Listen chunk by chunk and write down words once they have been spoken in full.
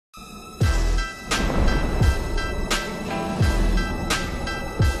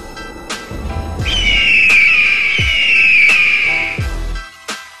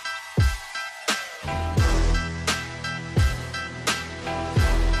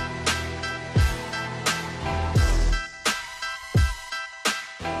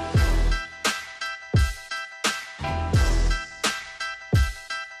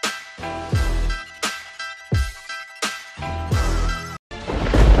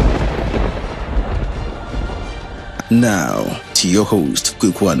Now, to your host,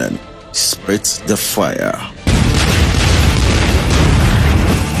 Kwekwanan, spread the fire.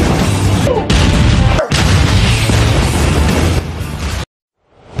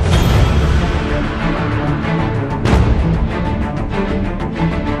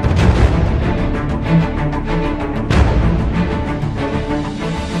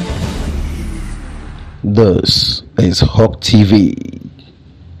 This is Hawk TV.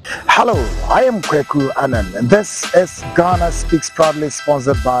 Hello, I am Kweku Anan, and this is Ghana Speaks, proudly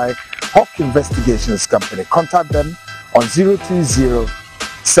sponsored by Hawk Investigations Company. Contact them on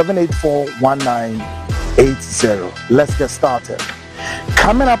 020-784-1980. Let's get started.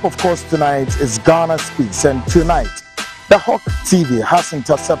 Coming up, of course, tonight is Ghana Speaks, and tonight, the Hawk TV has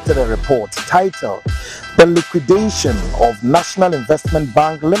intercepted a report titled "The Liquidation of National Investment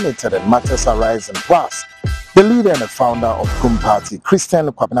Bank Limited and Matters Arising." Plus, the leader and the founder of Agric Party,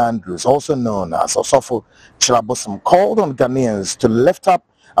 Christian Andrews, also known as Osofo Chirabosum, called on Ghanaians to lift up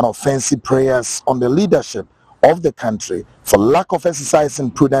an offensive prayers on the leadership of the country for lack of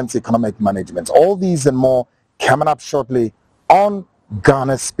exercising prudent economic management. All these and more coming up shortly on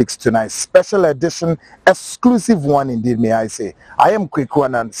Ghana Speaks Tonight. Special edition, exclusive one indeed, may I say. I am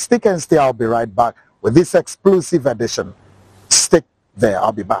Kwekwanan. Stick and stay. I'll be right back with this exclusive edition. Stick there.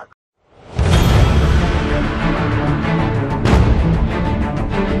 I'll be back.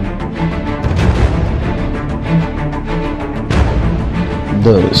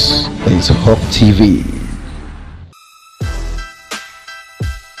 This is Hawk TV.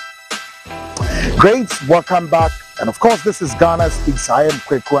 Great, welcome back. And of course, this is Ghana Speaks. I am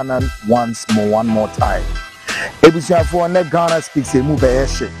Kwekwanan once more, one more time. Ebusiafo ne Ghana Speaks emu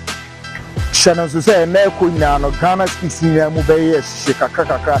beyeshe. Shano so say na kunya no Ghana Speaks ni emu beyeshe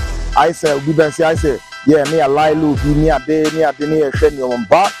kakaka. I say we be say yeah me a lilo bi ni ade ni ehwe ni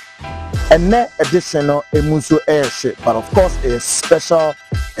omba. And ne additional emuso airship, but of course a special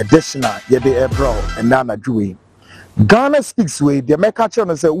additional yede ebro and nana juwe. Ghana Speaks way the make catch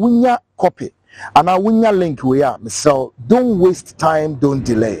on say wunya copy and a wunya link we are. So don't waste time, don't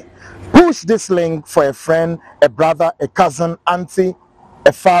delay. Push this link for a friend, a brother, a cousin, auntie,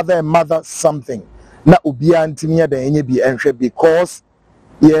 a father, a mother, something. Na ubia antimia de enye bi enhwe because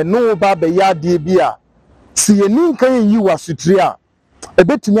ye no ba be ya de bia. Si ye nin kan yi wasutria. A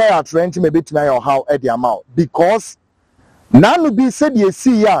bit to me at rent, maybe to me or how at the amount because none will be said ye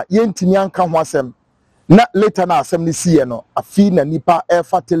see ya yentimian can wasem not later now assembly see no a fee na nipa air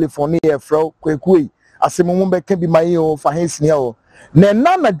telephone air fro kwekwe asemumbe can be my own for his near na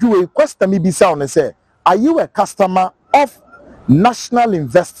nana do a question me be sound and say are you a customer of National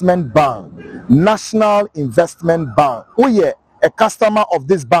Investment Bank? National Investment Bank, oh yeah, a customer of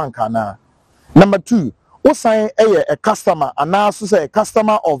this bank ana. Number two, o sign a customer and now say a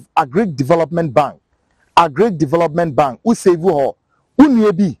customer of Agric Development Bank. Agric Development Bank. O save ho. O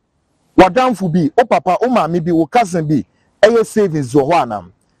nue bi. Wadamfu bi. O papa o mami bi. O cousin bi. A savings zo ho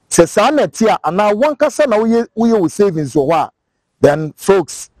anam. Se sa na tia and now one kasa na we savings zo ho. Then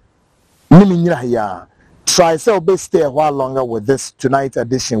folks, nimi nyira ya. Try say be stay a while longer with this tonight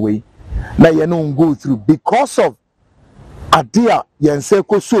edition we. Na ye no go through because of adia yense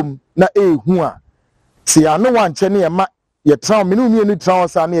kosum na hu a. See, I know one chenny and your town, minu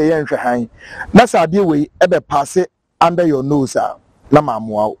towns are near Yankee Hine. That's our dear way, ever pass it under your nose.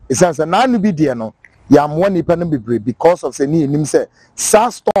 Namamwa, it says a nine be dear no, yam one independent be brave because of the knee him say,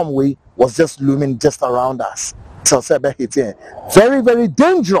 storm way was just looming just around us. So, very, very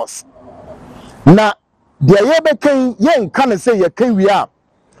dangerous. Now, the Ayebe can yen can't say you can we are.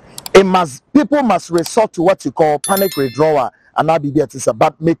 People must resort to what you call panic withdrawal and not be there to say,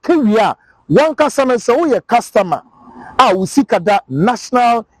 but make we are. One customer say, oh, your customer. We seek that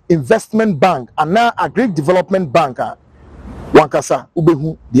National Investment Bank and now Agric Development Bank. One kasa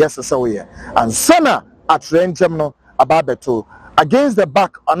ubehu the SSO and sana at Renjamno Ababeto against the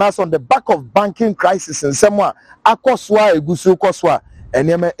back and us on the back of banking crisis and somewhere akoswa egusu koswa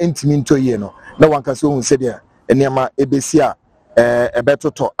enyema intiminto yeno. No one can say there enyema ebesia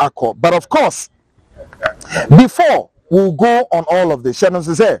ebetoto ako. But of course, before we'll go on all of the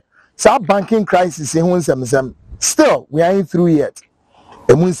channels say. So banking crisis in still we ain't through yet.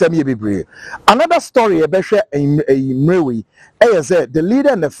 Another story about the leader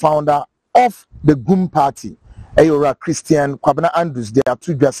and the founder of the Agric Party, Christian Andrews, they are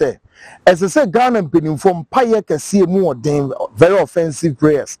two just say as I said Ghana pinning from Paya can see more than very offensive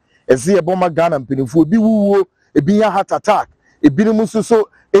prayers. As the bomber Ghana pinning for be woo a be a heart attack, a binimuso so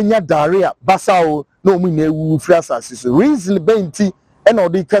enya diarrhea, basao no me woo frasas reason benti. And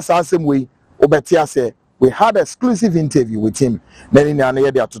all the same way, Obetia said we had an exclusive interview with him. But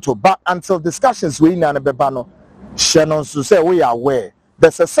until discussions we na bebano Shannon, so say we are aware.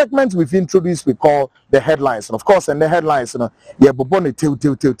 There's a segment we've introduced we call the headlines. And of course, in the headlines, yeah, bobone till.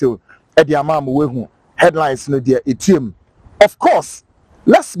 Headlines, dear etium. Of course,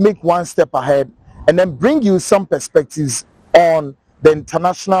 let's make one step ahead and then bring you some perspectives on the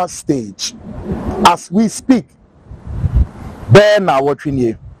international stage. As we speak, there now watching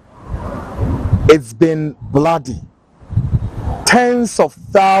you. It's been bloody. Tens of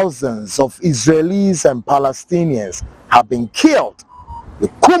thousands of Israelis and Palestinians have been killed. The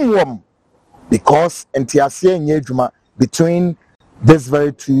Kumwam, because between these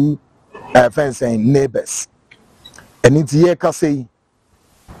very two neighbors. And it's here say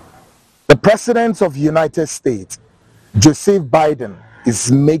the President of the United States, Joseph Biden,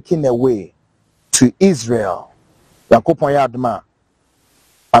 is making a way to Israel. And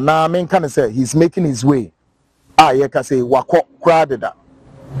I mean, can I say he's making his way. Now,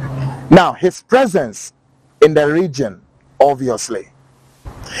 his presence in the region, obviously,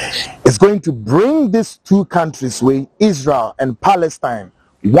 is going to bring these two countries, Israel and Palestine,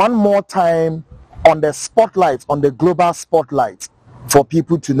 one more time on the spotlight, on the global spotlight, for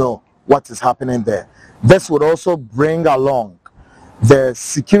people to know what is happening there. This would also bring along the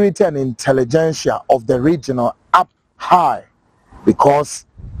security and intelligentsia of the region up high, because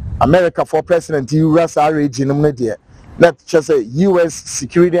America for President US region media, not just a US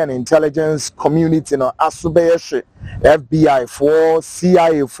security and intelligence community, FBI for,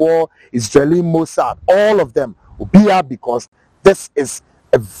 CIA for, Israeli Mossad, all of them will be up, because this is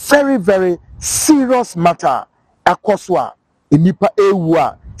a very, very serious matter. Akoswa, Inipa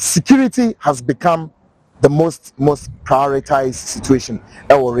Ewa, security has become the most prioritized situation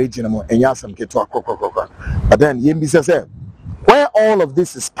in our region. But then, Yembi says, where all of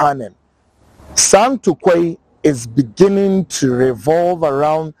this is spanning, Santukwe is beginning to revolve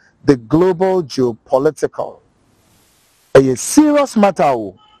around the global geopolitical. A serious matter.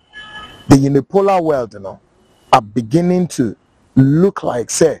 The unipolar world, are beginning to look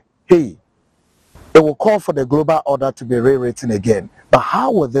like, say, hey, it will call for the global order to be rewritten again. But how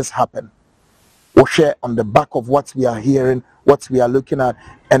will this happen? We'll share on the back of what we are hearing, what we are looking at,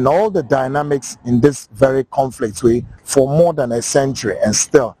 and all the dynamics in this very conflict way for more than a century, and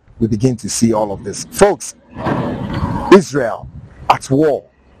still we begin to see all of this. Folks, Israel at war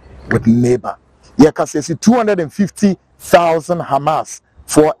with neighbor. Yakasesi 250,000 Hamas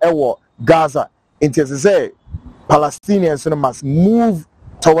for war Gaza. It is say Palestinians must move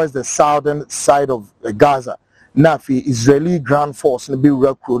towards the southern side of Gaza. Now, if Israeli ground force be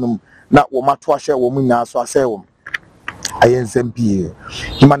recruited, na womatwashe womuna so asewom. INSMP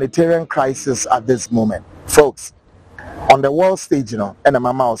humanitarian crisis at this moment, folks. On the world stage, and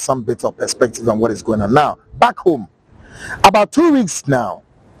I'm out some bit of perspective on what is going on now. Back home, about 2 weeks now,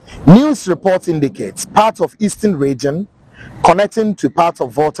 news reports indicates parts of eastern region connecting to parts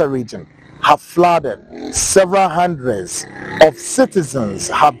of Volta region have flooded. Several hundreds of citizens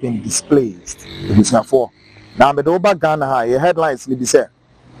have been displaced. Now, the Oba Ghana, your headlines will be said.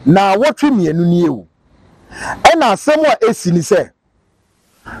 Now, what we mean, and now somewhere is in say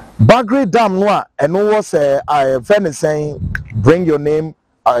Bagre Dam Noa, and no was I friend saying, bring your name,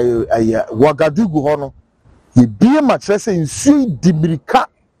 Wagadugu Hono. He be a mattress in Sui Dibrika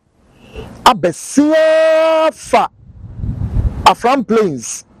Abesia Fa Afram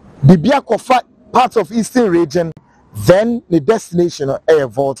Plains, Bibia Kofa, parts of Eastern region, then the destination of Air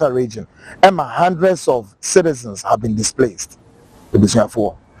Volta region. And hundreds of citizens have been displaced.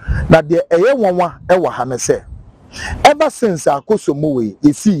 Now, the Air Wama say, ever since Akosomowe,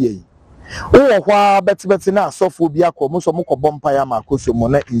 you see, better now, so for Biako, Musomoko Bompire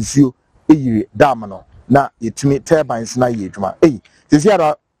Makosomona is you, Damano. Now, it me turbines na yedma. Hey, this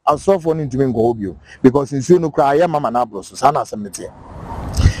year I saw for into Ngobio because in Suno cry, Mamma Nabros, Sana Samiti.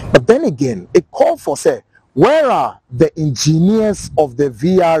 But then again, it called for say, where are the engineers of the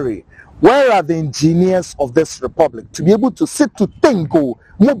VRA? Where are the engineers of this republic to be able to sit to think, go,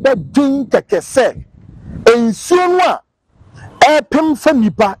 Mubedin Tekese, in Sunwa, Epim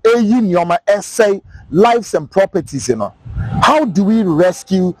Fenipa, Yoma essay, lives and properties, How do we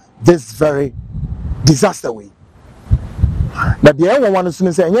rescue this very disaster way? Now, the other one is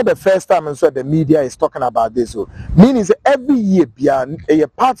saying, the first time and so the media is talking about this. So, meaning every year, a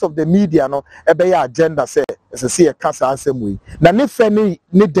part of the media, no, a agenda say, as I see a cancer assembly. Now, if any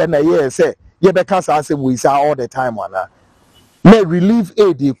need then a year say, yeah, the cancer assembly is all the time one. May relieve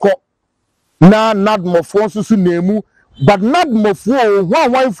aid, you call now not more forces to name, but not more for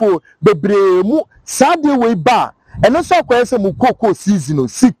one wife for the bremu, Saturday way bar, and also question Mukoko season,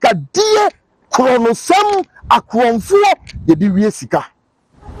 Sika dear. Chronosem akronfo ye di wie sika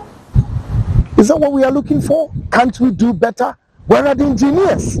Is that what we are looking for? Can't we do better? Where are the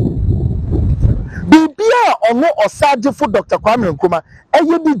engineers? Bibia ono osaje for Dr. Kwame Nkrumah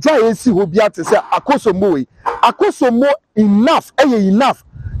eye di ja esi ho bia te se akosomo enough enough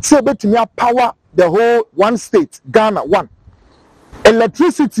say betumi power the whole one state Ghana one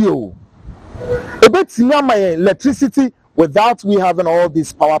electricity betumi ama electricity without we having all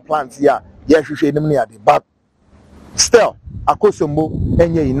these power plants here but still akosomo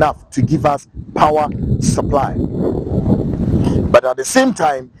enye enough to give us power supply. But at the same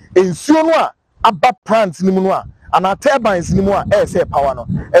time ensuo no abba plants ni mu no and our turbines ni mu say power no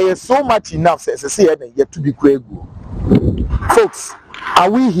so much enough say yet to be cregu. Folks, are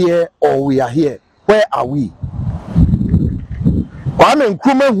we here or we are here? Where are we? Kwame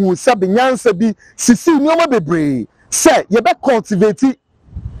Nkrumah hu sabi nyansa bi sisi nyoma bebre say ye be cultivate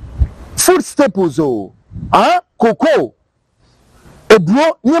food staples cocoa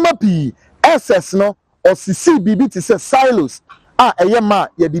ebro nyoma pi SS no or sisi bibi ti say silos ma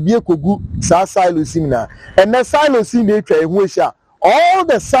ye bibie kogu sa silos na and the silos in the twa ehwe all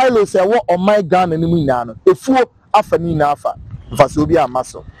the silos e wo on my Ghana ni mu nyina no efuo afa ni na afa mfaso bi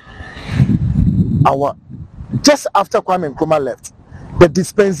amaso our just after Kwame Nkrumah left the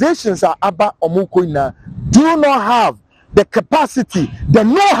dispensations are aba omoko na do not have the capacity the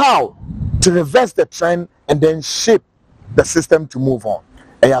know-how to reverse the trend and then shape the system to move on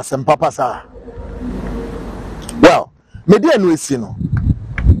well media no esi no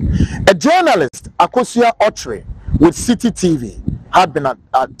a journalist Akosua Ochre with City TV had been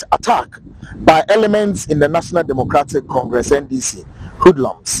attacked by elements in the National Democratic Congress NDC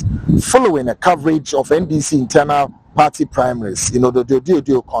hoodlums following a coverage of NDC internal party primaries in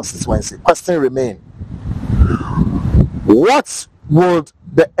Ododo constituency. Question remain: what would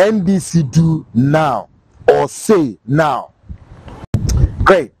the NDC do now or say now?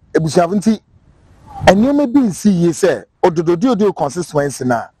 Great. Ebusiavinti enyo me bi see ye say Ododo constituency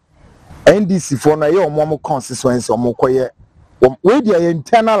na NDC for na ye omo constituency omo koye we their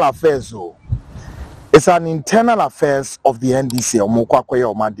internal affairs o. It's an internal affairs of the NDC omo kwakoye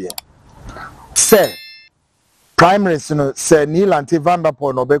omade. Say primaries no say ni Lanti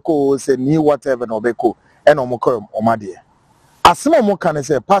Vanderpool no beko say ni whatever no beko and omo koye omade. Asema omo can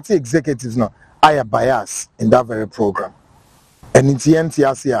say party executives no are bias in that very program. And in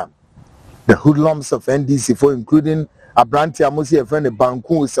TNT the hoodlums of NDC for including Abranti Amosi a friend of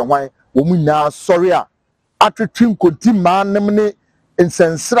Banku is why woman now sorry atretim konti man nemne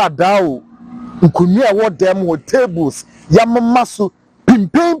insensra dao nkunya what them with tables yamamaso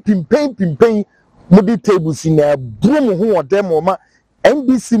pimpeng mudi tables in a broom who or them or ma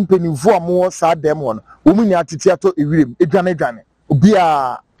NDC mpenifo amo sa dem one woman atitiato ewirim edwane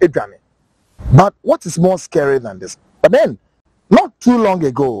obia edwane. But what is more scary than this? But then not too long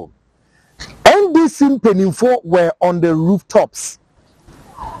ago NDC mpenifo were on the rooftops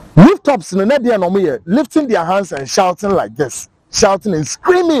no na dia no me lifting their hands and shouting like this, shouting and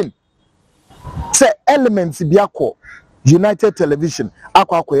screaming. Say elements biako United Television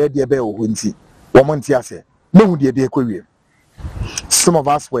akwakoye de be o nti wo monti ase mehu de de ekwe. Some of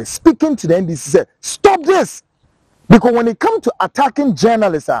us were speaking to the NDC say stop this, because when it comes to attacking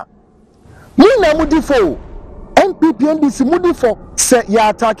journalists me na mudifo NPP NDC mudifo say you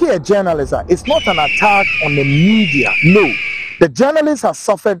attacking a journalist it's not an attack on the media. No, the journalists have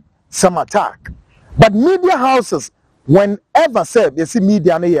suffered some attack, but media houses whenever say you see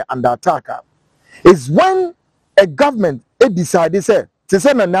media under attack is when a government decide say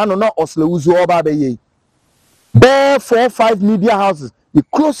na no osle uzu oba be ye there 4 or 5 media houses you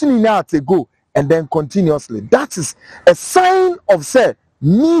closing in out to go and then continuously that is a sign of say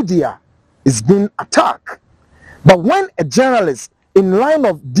media is being attacked. But when a journalist in line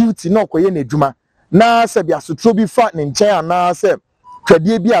of duty no koye ne djuma na se bia sotro bi fa ne nchen na se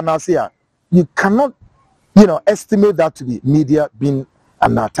twadie bi na se you cannot estimate that to be media being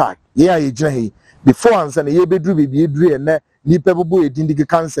an attack. Yeah, before answer na ye bedru bibi edru ene nipa bobo edindiki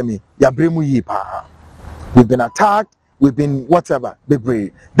cancer me ya bremu yi pa. We've been attacked, we've been whatever,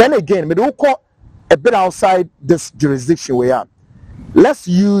 be. Then again, me do call a bit outside this jurisdiction we are. Let's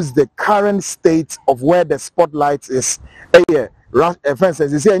use the current state of where the spotlight is. For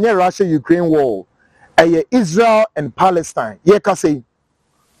instance, you see, Russia-Ukraine war, Israel and Palestine.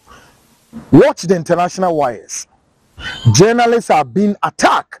 Watch the international wires. Journalists are being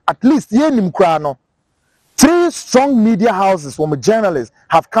attacked. At least 3 strong media houses from journalists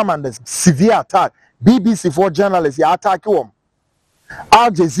have come under severe attack. BBC for journalists, you attack them.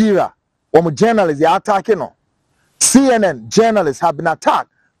 Al Jazeera, journalists, you attacking them. CNN journalists have been attacked.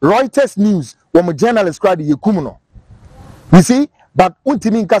 Reuters News, journalists cried you see, but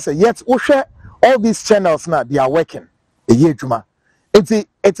untimin kase yet oshe all these channels now, they are working.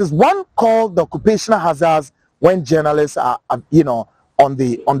 It is one called the occupational hazards when journalists are on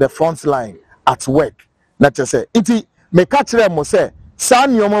the front line at work. Not just say it me catch them mo say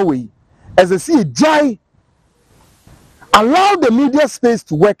san yoma way as a see jai allow the media space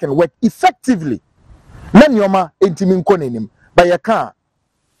to work and work effectively. Then yoma intimin konenim but you can't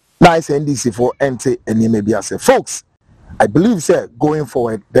nice NDC for NT and maybe I say folks. I believe sir going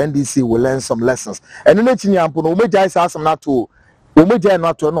forward the NDC will learn some lessons. And then no major is some not to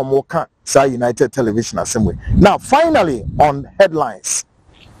no more can say United Television Assembly. Now finally on headlines.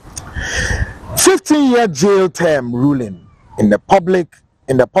 15-year jail term ruling in the public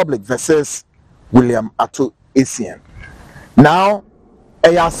versus William Ato Essien. Now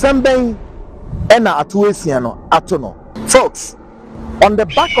a assembly and Ato Essien Atono. Folks, on the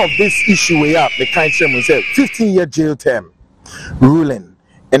back of this issue we have the kind of say 15-year jail term ruling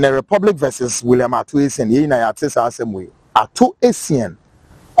in the Republic versus William Ato Essien United Assembly. Ato Essien,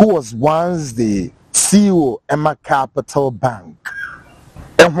 who was once the CEO Emma Capital Bank.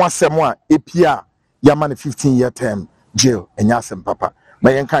 And once someone APR Yaman 15-year term jail and Yasem Papa.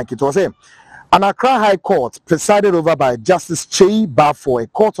 My can't it was him. An Accra High Court, presided over by Justice Chei Bafo, a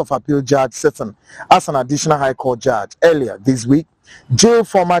Court of Appeal judge sitting as an additional High Court judge earlier this week, jailed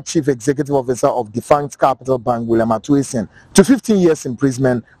former Chief Executive Officer of defunct Capital Bank William Ato Essien to 15 years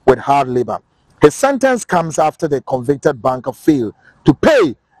imprisonment with hard labor. His sentence comes after the convicted banker failed to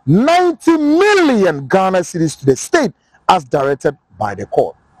pay 90 million Ghana cedis to the state as directed by the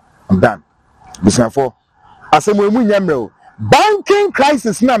court. I'm done. Before banking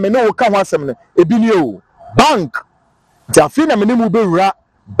crisis na me no ka wasem no ebinio bank jafi na me ne mu bewura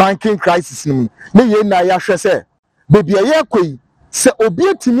banking crisis nim na ye na ya hwɛ sɛ bebi aye koi sɛ obi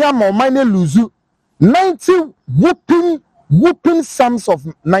atimi ama ɔman na lose 90 whooping sums of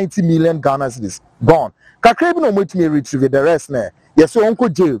 90 million Ghana cedis gone. Kakra bi no motimi retrieve the rest na yes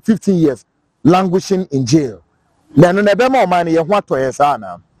onko jail 15 years languishing in jail. Na no na be ma ɔman na ye ho atoyɛ saa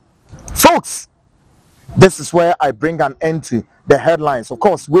na. Folks, this is where I bring an end to the headlines. Of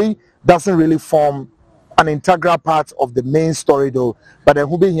course, we doesn't really form an integral part of the main story though. But then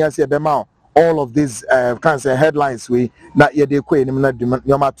who be here say all of these kinds of headlines we not yet I am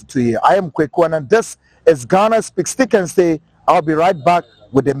Kwekwan and this is Ghana Speaks. Stick and stay. I'll be right back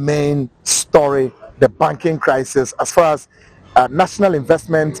with the main story, the banking crisis as far as National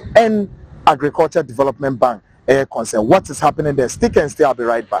Investment and Agriculture Development Bank are concerned. What is happening there? Stick and stay. I'll be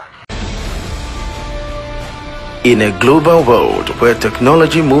right back. In a global world where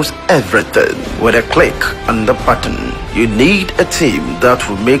technology moves everything with a click on the button, you need a team that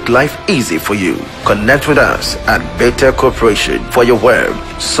will make life easy for you. Connect with us at Better Corporation for your web,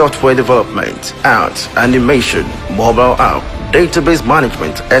 software development, art, animation, mobile app, database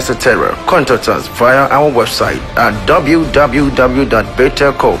management, etc. Contact us via our website at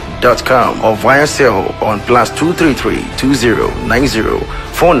www.bettercorp.com or via cell on +233 2090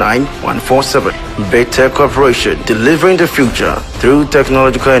 49147. Better Corporation, delivering the future through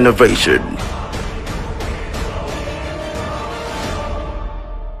technological innovation.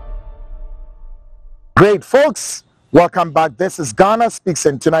 Great, folks. Welcome back. This is Ghana Speaks,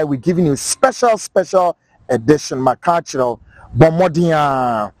 and tonight we're giving you special edition. Makachiro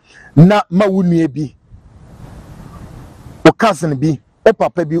Bomodia na mawunie bi. O cousin bi, o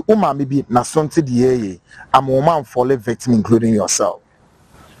papa bi, o mami bi na sonti diye. I'm a woman for victim, including yourself.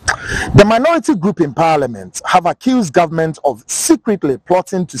 The minority group in parliament have accused government of secretly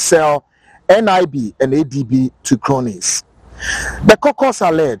plotting to sell NIB and ADB to cronies. The caucus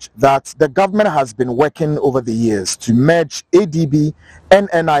allege that the government has been working over the years to merge ADB and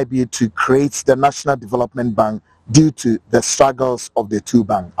NIB to create the National Development Bank due to the struggles of the two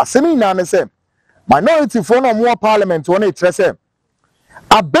banks. Asemi nane se minority for no more parliament one etre se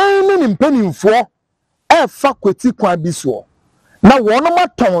abɛn ne mpanimfoɔ ɛfa kweti kwan bi so na wɔn ma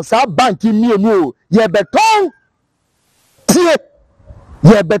tɔn saa bank mienu o ye beton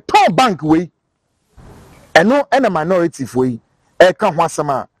bank we ɛno ɛna minority fo yi ɛka ho asɛm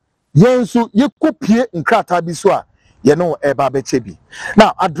a yɛn nso yɛkopie nkrataa bi so a yɛno ɛba bɛkyɛ bi.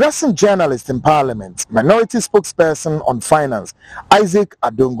 Now, addressing journalists in parliament, minority spokesperson on finance Agric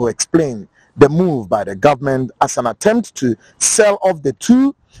Adongo explained the move by the government as an attempt to sell off the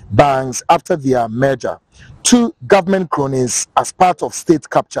two banks after their merger to government cronies as part of state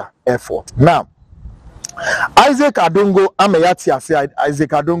capture effort. Now, Agric Adongo, Agric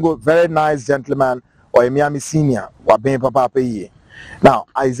Adongo, very nice gentleman, or Miami senior, waben papa pay. Now,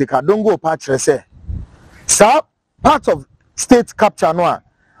 Agric Adongo patch say, sir, part of state capture no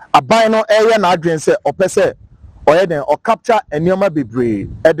a buy no area na adwen say opese or then or capture enioma bebre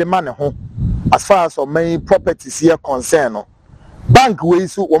e de man ho as far as many properties here concern, no, bank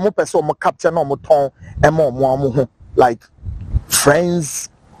ways so one more person capture no more ton and more like friends,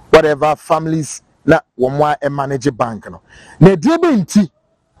 whatever families na one more manage bank no. Na drebe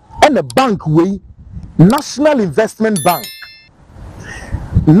and the bank way National Investment Bank.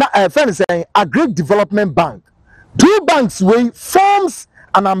 Friend saying Agric Development Bank. 2 banks way forms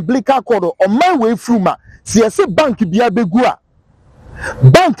an umbilical cord on my way through ma. See, I say bank biya begua.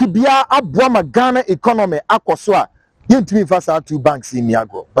 Bank biya abrama Ghana economy akoswa. Yentimi fasa 2 banks in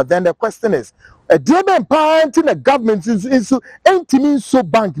Miagro. But then the question is, a German parent in the government is so entimi so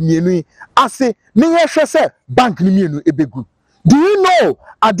bank mienu. I say, me say bank mienu ebegu. Do you know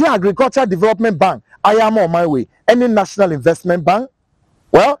at the Agriculture Development Bank, I am on my way. Any National Investment Bank?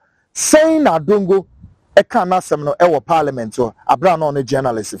 Well, saying I don't go a canna seminar our parliament or a brown on a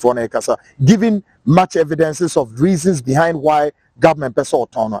journalist for Nekasa, giving much evidences of reasons behind why government person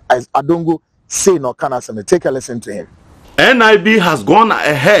autonomous as I don't go say no canna seminar. Take a listen to him. NIB has gone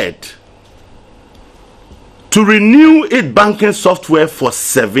ahead to renew its banking software for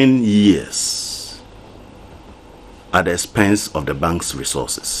 7 years at the expense of the bank's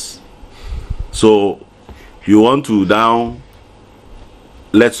resources. So you want to now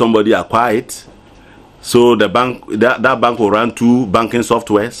let somebody acquire it, so the bank that bank will run 2 banking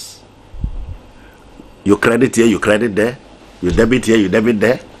softwares. You credit here, you credit there, you debit here, you debit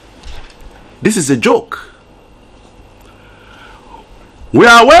there. This is a joke. We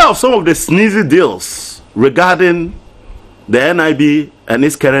are aware of some of the sneezy deals regarding the NIB and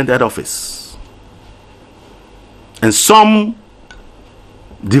its current head office, and some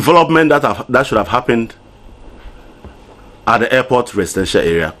development that should have happened at the airport residential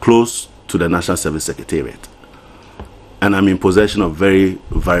area close to the National Service Secretariat. And I'm in possession of very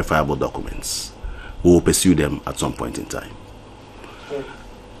verifiable documents. We will pursue them at some point in time.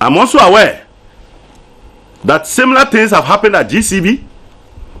 I'm also aware that similar things have happened at GCB,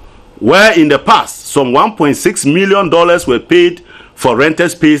 where in the past some $1.6 million were paid for rented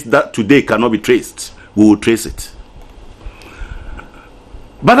space that today cannot be traced. We will trace it.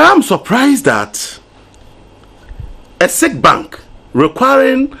 But I'm surprised that a sick bank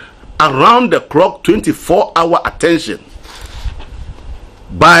requiring around-the-clock 24-hour attention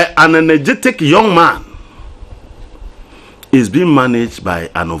by an energetic young man is being managed by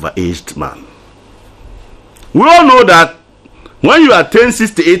an overaged man. We all know that when you attain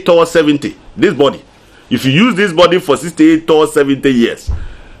 68 or 70, this body, if you use this body for 68 or 70 years,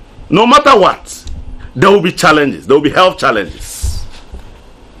 no matter what, there will be challenges, there will be health challenges.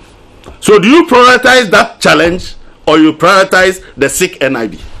 So do you prioritize that challenge, or you prioritize the sick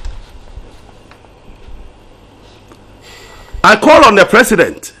NIB? I call on the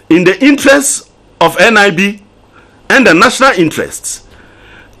president, in the interest of NIB and the national interests,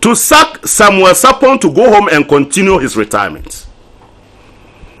 to sack Samuel Sapon to go home and continue his retirement,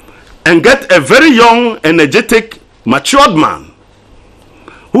 and get a very young, energetic, matured man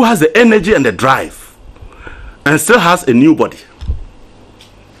who has the energy and the drive and still has a new body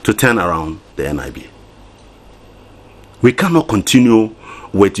to turn around the NIB. We cannot continue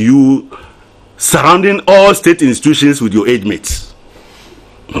with you surrounding all state institutions with your age mates.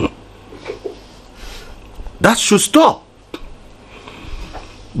 That should stop.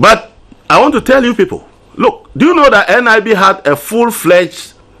 But I want to tell you people, look, do you know that NIB had a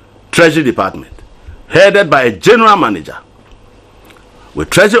full-fledged treasury department headed by a general manager with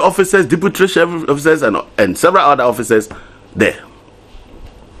treasury officers, deputy treasury officers, and several other officers there?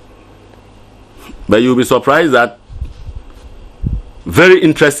 But you'll be surprised that very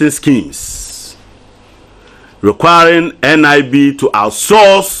interesting schemes requiring NIB to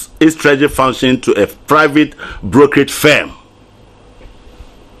outsource its treasury function to a private brokerage firm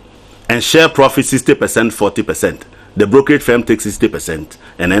and share profit 60%, 40%. The brokerage firm takes 60%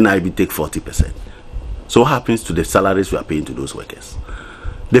 and NIB takes 40%. So what happens to the salaries we are paying to those workers?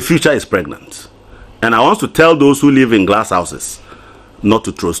 The future is pregnant. And I want to tell those who live in glass houses not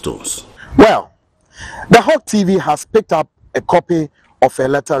to throw stones. Well, the Hawk TV has picked up a copy of a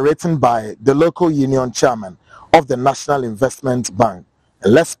letter written by the local union chairman of the National Investment Bank.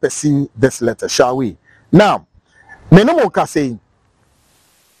 And let's pursue this letter, shall we? Now, Menomoka saying,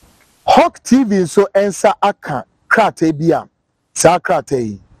 Hawk TV so answer aka krate bia sa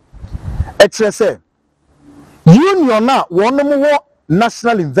krate ekre say union na wonom wo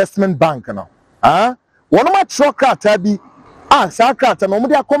National Investment Bank no wonom a tro krata bi sa krata no mo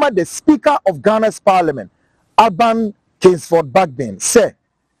de akoma the Speaker of Ghana's Parliament Aban Kingsford Bagbin say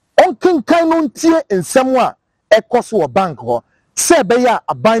onkin kan no ntie nsem a ekoso wo bank ho say be ya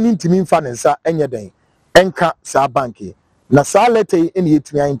aban ntimi mfa nensa enye den enka sa banki na saa letter any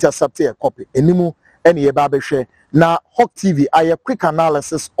yetumi intercept a copy enimu any eba behwe na Hawk TV a quick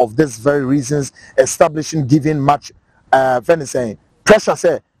analysis of this very reasons establishing giving much saying pressure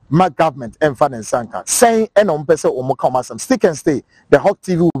say my government and finance sanka saying and on pese omo stick and stay. The Hawk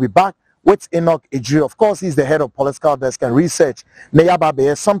TV will be back with Enoch Agric. Of course, he's the head of political desk and research.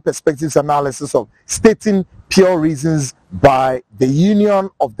 Neyababe, some perspectives analysis of stating pure reasons by the union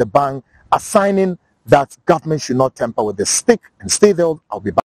of the bank assigning that government should not tamper with the stick and stay there. I'll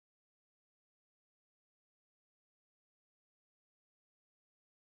be back.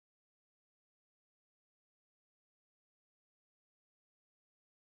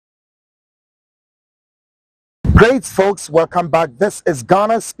 Great folks, welcome back. This is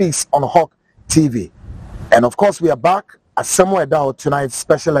Ghana Speaks on Hawk TV. And of course, we are back at somewhere down tonight's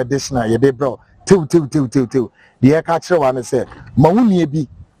special edition. Yede bro, two. The air catcher one say, Mauni bi,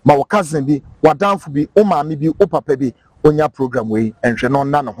 ma cousin bi, wadanfu bi, o mami bi, o papa bi, onya program we, and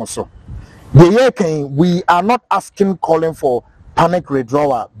renon nano hoso. The year came, we are not asking, calling for panic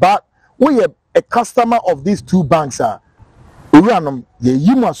withdrawal, but we are a customer of these two banks. Uranum, ye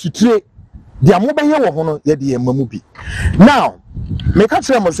yima sutre. The amobeye wo ho no ye de emamu bi now make a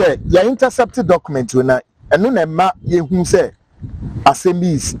tell say ya intercepted document we na eno na ma ye hu say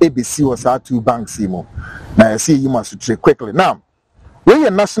assemblies ABC was our two banks mo na see you must treat quickly now we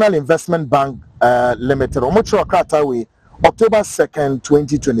National Investment Bank Limited omo krata we October 2nd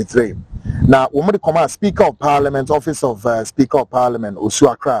 2023 now we mo come as Speaker of Parliament Office of Speaker of Parliament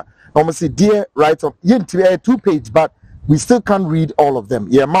Osu Accra omo say dear right of you 2-page but we still can't read all of them.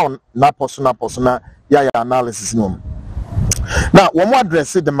 Yeah, man, na persona, yeah, analysis no. Now, when we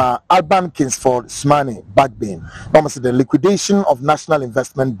address it, the Alban Kingsford Smani Backbane, almost the liquidation of National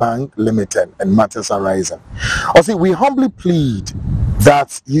Investment Bank Limited and matters arising. Also, we humbly plead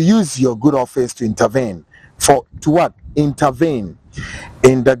that you use your good office to intervene intervene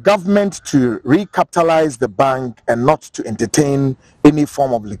in the government to recapitalize the bank and not to entertain any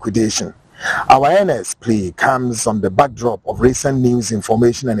form of liquidation. Our earnest plea comes on the backdrop of recent news,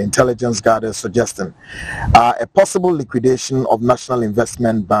 information and intelligence gathered suggesting a possible liquidation of National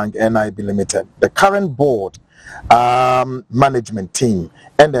Investment Bank NIB Limited. The current board management team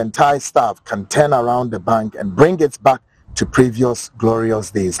and the entire staff can turn around the bank and bring it back to previous glorious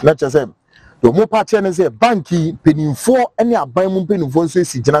days. Not just them. The more part say banki peninfo any abamu peninfo so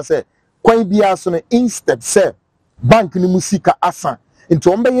si jina say kwan bia so no instead say bank ni musika asa into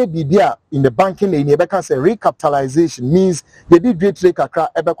ombeye bibia in the banking area beka say recapitalization means they did great rate kakra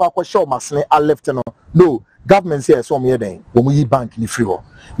ebekwa akwa show masne a left no government say so me den wo mu yi bank ni free ho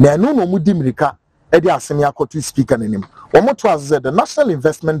na no no mu di mirika e di asemi akoto speaker nanim wo mo to as the National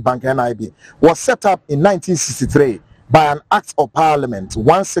Investment Bank NIB was set up in 1963 by an Act of Parliament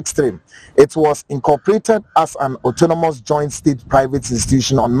 163. It was incorporated as an autonomous joint state-private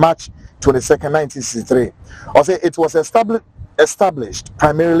institution on March 22nd, 1963. Also, it was established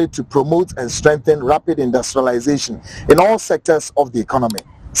primarily to promote and strengthen rapid industrialization in all sectors of the economy.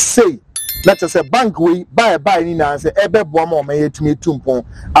 Say, let us say bank we buy ni na say ebe boa ma o me yetumi tumpon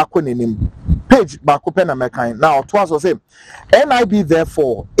akoninim page back open American. Now it was say NIB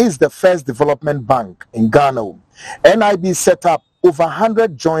therefore is the first development bank in Ghana. NIB set up over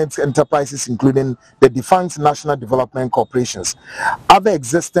 100 joint enterprises, including the defunct National Development Corporations, other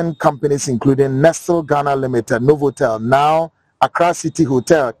existing companies including Nestle Ghana Limited, Novotel, now Accra City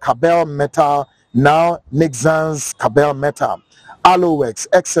Hotel, Cabell Metal, now Nixon's Cabell Metal, Alowex,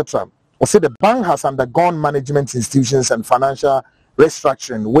 etc. Also, the bank has undergone management institutions and financial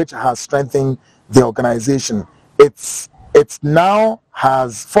restructuring, which has strengthened the organization. It now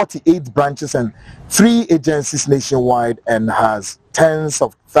has 48 branches and 3 agencies nationwide and has tens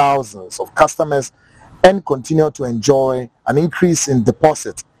of thousands of customers and continue to enjoy an increase in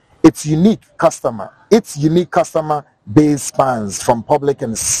deposit. Its unique customer base spans from public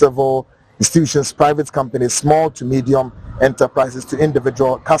and civil institutions, private companies, small to medium enterprises to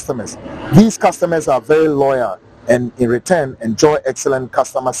individual customers. These customers are very loyal and in return enjoy excellent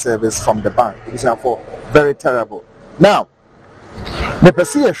customer service from the bank. It is therefore very terrible. Now, the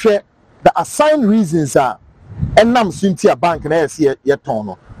person share the assigned reasons are enam sunti a bank na yesi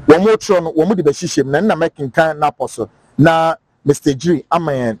yetono. Womo tro no womo de be hihiem na making kan na poso na Mr. G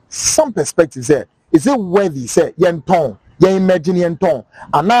amayen some perspectives there. Is it worthy say yenton yen imagine yenton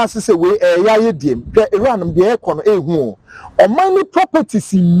ana say we ya yediem eranum de ekono ehu o money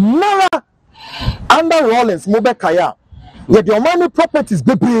properties nara under Rollins mobekaya ye the money properties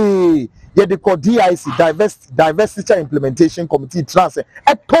bebre ye the called DIC diversity implementation committee transfer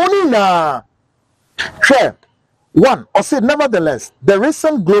etoni na share one or say nevertheless the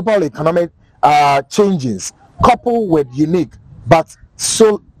recent global economic changes coupled with unique but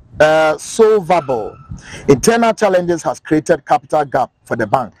solvable internal challenges has created capital gap for the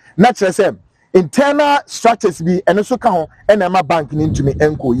bank. Naturally, internal structures be and also can and my bank into me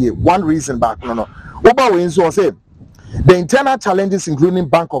enko ye. One reason back no. Oba we so say the internal challenges including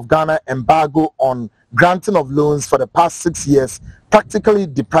Bank of Ghana embargo on granting of loans for the past 6 years, practically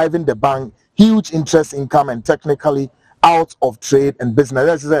depriving the bank huge interest income and technically out of trade and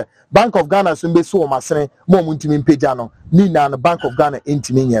business. That's Bank of Ghana so be so masene mo muntimi pagya no ni na the Bank of Ghana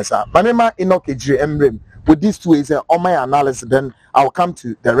intimi nyesa manema inokejire emrem with these two ways on my analysis. Then I'll come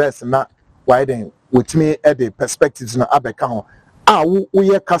to the rest and not why then with me at the perspectives no abeka ho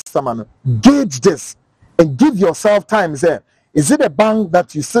we customer no gauge this and give yourself time. Is it a bank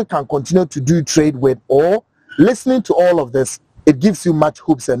that you still can continue to do trade with, or listening to all of this it gives you much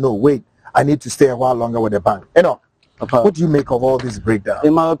hopes and no wait, I need to stay a while longer with the bank. What do you make of all this breakdown?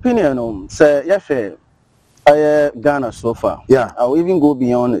 In my opinion, say yes, Ghana so far. Yeah, I'll even go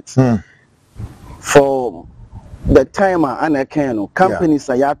beyond it. For the timer and a can companies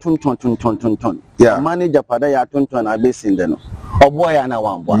are ton. Yeah, manager pada ya ton I base in the or boy and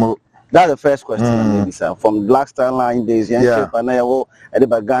one boy. That's the first question, maybe sir. From Black Star Line days, yeah, and I will at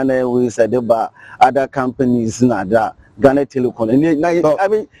the Ghana we said about other companies na that Ghana Telecom. And I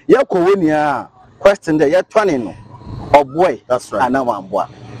mean, yeah, question there, you're 20. Oh boy, that's right. And now one boy.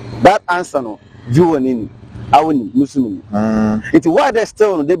 That answer no, view in I wouldn't Muslim. It's why they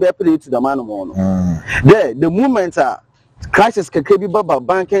still they be appeal to the man more. There, the movements are crisis can be baba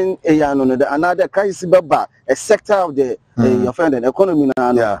banking another crisis baba a sector of the your friend and economy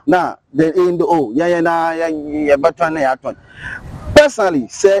now the in the personally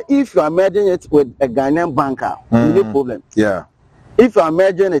say if you are merging it with a Ghanaian banker, no problem. Yeah. If you are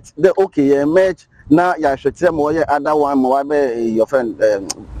merging it, then okay, merge now you should tell more other one more your friend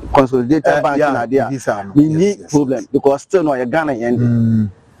consolidated banking idea. We need problem because still no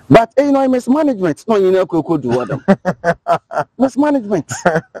Ghanaian. But mismanagement, no, could do them. Mismanagement.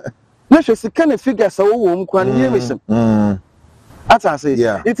 No, she's kind of figure so as I say,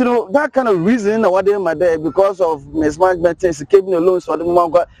 it's that kind of reason what they are there because of mismanagement things, keeping the loans for the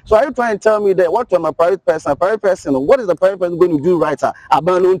money. So are you trying to tell me that what am a private person? What is the private person going to do right?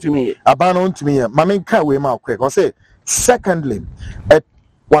 Abandon to me. Mami can't wait more quick. I say, secondly, a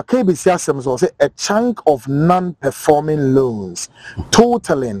chunk of non-performing loans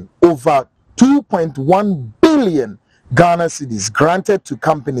totaling over 2.1 billion Ghana cedis granted to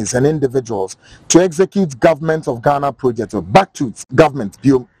companies and individuals to execute government of Ghana projects or back to government.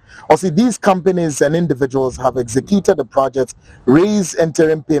 Also, these companies and individuals have executed the projects, raised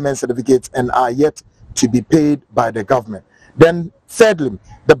interim payment certificates, and are yet to be paid by the government. Then, thirdly,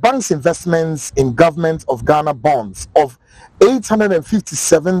 the bank's investments in government of Ghana bonds of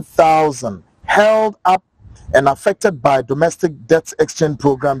 857,000 held up and affected by domestic debt exchange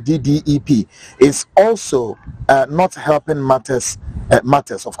program DDEP is also not helping matters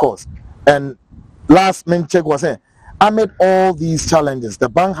of course. And last main check was amid all these challenges, the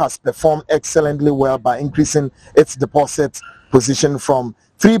bank has performed excellently well by increasing its deposit position from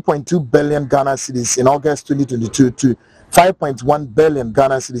 3.2 billion Ghana cedis in August 2022 to 5.1 billion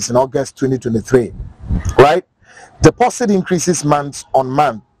Ghana cedis in August 2023. Right? Deposit increases month on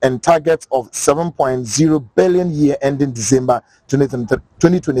month and target of 7.0 billion year ending December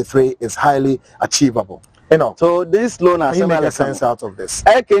 2023 is highly achievable. So this loan has make sense out of this.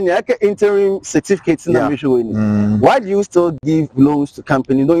 I can interim certificates in the why do you still give loans to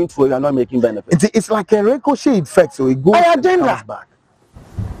companies knowing you are not making benefits? It's like a ricochet effect, so it goes back.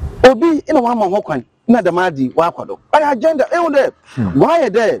 Obi in a one more not the Madi Wakwado. I agenda there. Why are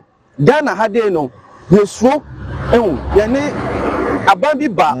there? Ghana had they no you slow a baby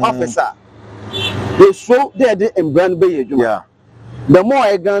bar officer. They show there in brand bay. Yeah. The more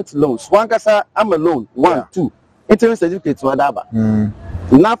I grant loans, one casa I'm alone, 1, 2. Interim certificates whatever.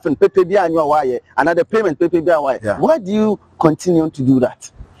 Nothing paper be on your wire, another payment paper be wire. Why do you continue to do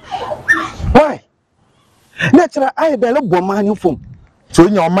that? Why? Naturally, I better bomb phone. So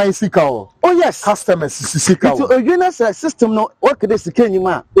in your mind, oh yes, customers seek out. So a system no what could this can you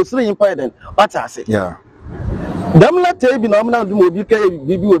man? It's really important. What I say? Yeah. Them not tell me no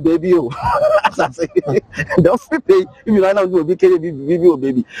do baby oh. As I say, don't free pay if you not do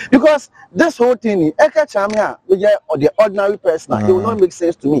baby because this whole thing chamia or the ordinary person it will not make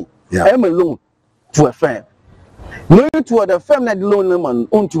sense to me. Yeah. I'm alone to a friend. No to other firm that loan man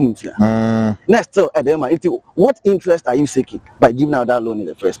on to next still at them. What interest are you seeking by giving out that loan in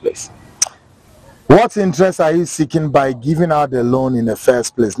the first place? What interest are you seeking by giving out the loan in the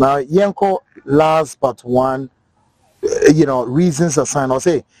first place? Now, Yanko, last but one, reasons assigned. I'll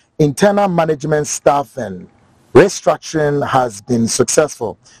say internal management staff and Restructuring has been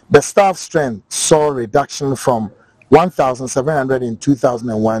successful. The staff strength saw reduction from 1,700 in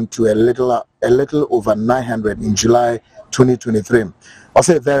 2001 to a little over 900 in July 2023. I'll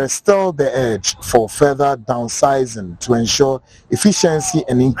say there is still the edge for further downsizing to ensure efficiency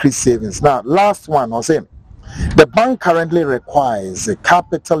and increased savings. Now, last one, I'll say the bank currently requires a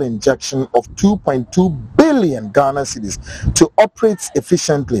capital injection of 2.2 billion Ghana cedis to operate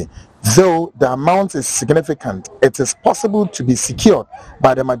efficiently. Though the amount is significant, it is possible to be secured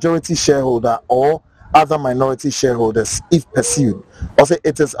by the majority shareholder or other minority shareholders if pursued. Also,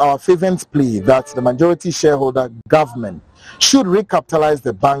 it is our fervent plea that the majority shareholder government should recapitalize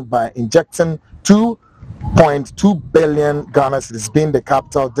the bank by injecting 2.2 billion Ghana cedis, being the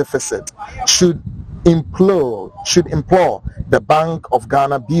capital deficit, should implore the Bank of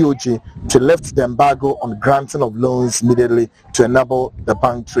Ghana BOG to lift the embargo on granting of loans immediately to enable the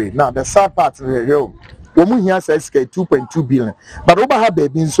bank trade. Now the sad part here, we here says 2.2 billion, but over her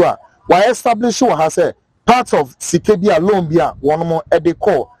baby so why establish what has a part of Sikebia loan bia one more at the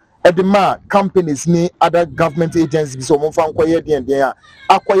core at the companies ni other government agencies so mo fan kwaye den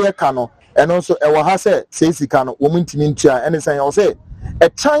akwaye kano and also ewa ha say sikano woman timintia and say a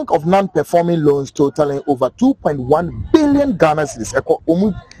chunk of non-performing loans totaling over 2.1 billion Ghana cedis.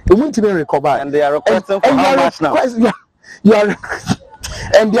 And they are requesting for how much now?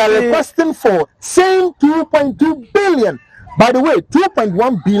 And they are requesting for same 2.2 billion. By the way,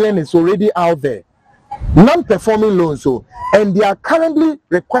 2.1 billion is already out there. Non-performing loans, so and they are currently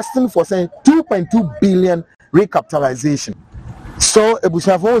requesting for saying 2.2 billion recapitalization. So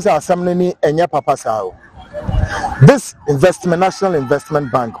Ebushafo are summoning Enya Papa Sao. This National Investment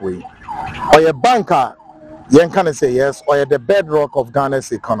Bank way, or a banker, you can say yes, or the bedrock of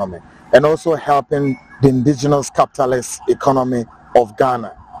Ghana's economy, and also helping the indigenous capitalist economy of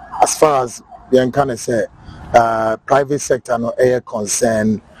Ghana, as far as you can say private sector no air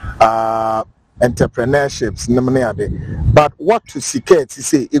concern, entrepreneurships, but what to seek to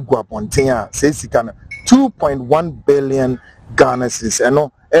say Igwa Pontia says 2.1 billion Ghana cedis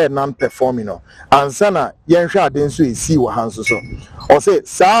and non-performing and sana yensha denso esi wo hanso so or say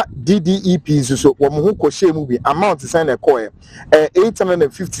sa DDEP so wo mo ko she mu bi amount say na ko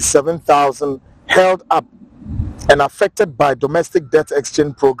 857,000 held up and affected by domestic debt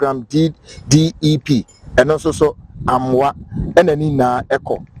exchange program DDEP and also so amwa enani na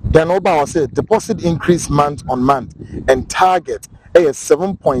echo then oba say deposit increase month on month and target is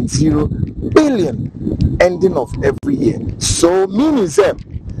 7.0 billion ending of every year. So meaning that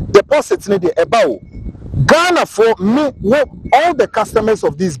deposits need about Ghana for me all the customers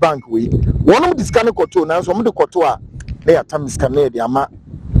of this bank we one of this kind of koto now so the koto they are time scan the ama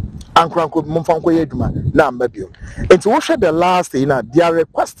ankranko mumfanko yeduma na mbabio and to share the last they are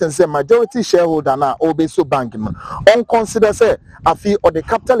requesting say majority shareholder na obeso bank on consider say afi or the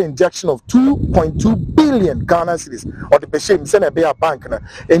capital injection of 2.2 billion Ghana cedis or the shame send a bank na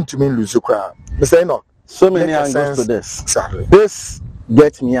into me lose kra Mr. Enoch. So many angles to this. Exactly. This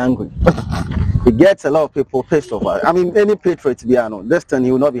gets me angry. It gets a lot of people pissed off. I mean, any patriot to be honest, this time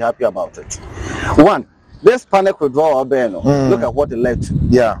he will not be happy about it. One, this panic withdrawal, look at what it led to.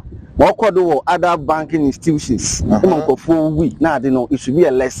 Yeah. What do other banking institutions? Now they know it should be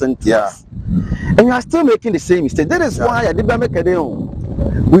a lesson to us. And you are still making the same mistake. That is why I did not make a deal.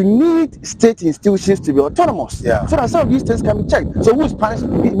 We need state institutions to be autonomous. Yeah. So that some of these things can be checked. So who's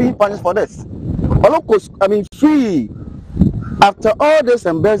being punished for this? Well, of course, I mean, free. After all this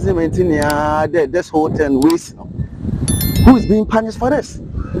embezzlement in this whole 10 ways, who is being punished for this?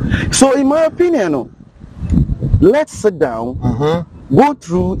 So, in my opinion, let's sit down, go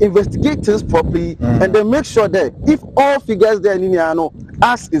through, investigate this properly, and then make sure that if all figures there in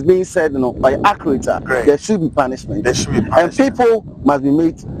as is being said by Agric, there should be punishment. There should be punishment. And people must be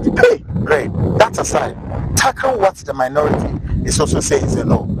made to pay. Great. That aside, tackle what the minority is also saying is a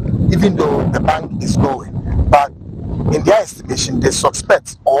no. Even though the bank is going, but in their estimation, they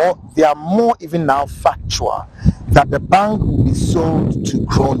suspect, or they are more even now factual, that the bank will be sold to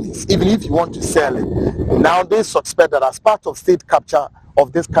cronies. Even if you want to sell it, now they suspect that as part of state capture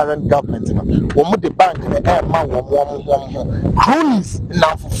of this current government, the bank, cronies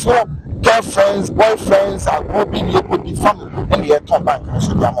now for girlfriends, boyfriends, are grouping you could be family, and the aircon bank,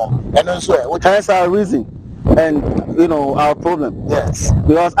 and also, which is our reason. And our problem. Yes.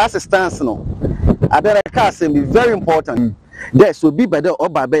 Because as it stands I can say be very important. This will be by the or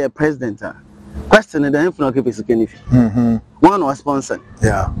by a president. Question the influence one was sponsored.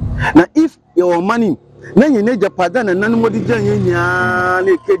 Yeah. Now if your money then you need your pardon and none more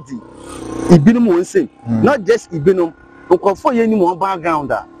not just for any more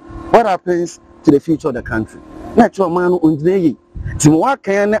background. What happens to the future of the country? Let your man on the Timwa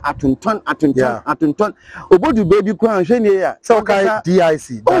can atunton. Obodu baby crown, so okay,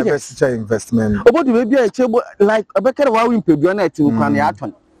 DIC, diversity investment. Obodu baby a table like a better wow in Peduana to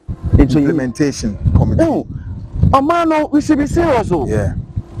Kwaniaton. It's implementation committee. Oh, a man, we should be serious. Yeah.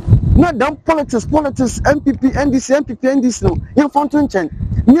 Not done politics, MPP, NDC, no. Young fountain chain.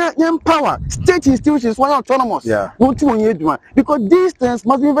 Young power, state institutions, one autonomous. Yeah. Because these things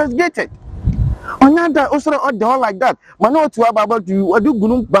must be investigated. On that, also all like that. Man, not to about you, I do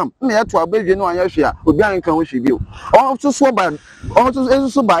gunum bam. Me to a baby, no, I share. Obian can wish you. Also, so by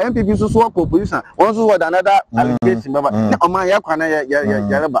MPP, so swap opposition. Also, what another allegation, on my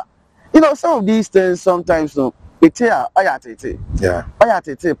yakana. You know, some of these things sometimes, no. Yeah.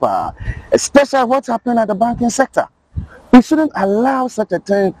 Especially what's happening at the banking sector. We shouldn't allow such a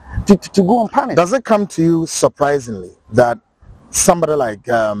thing to go unpunished. Does it come to you surprisingly that somebody like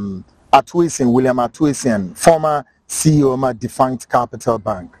William Atuisian, former CEO of a defunct Capital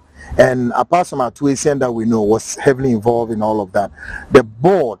Bank, and apart from Atuisian that we know was heavily involved in all of that, the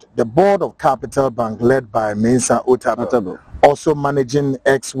board of Capital Bank led by Mensa Otabo, also managing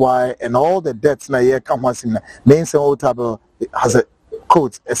XY and all the debts na here come once in Mensa Otabo has a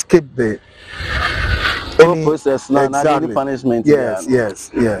quote escaped the process now, exactly. Not punishment. Yes.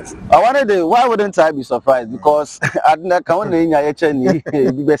 I wanted to, why wouldn't I be surprised? Because I didn't count in your HN.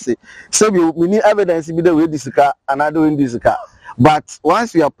 So we need evidence to be the way this car and I doing this car. But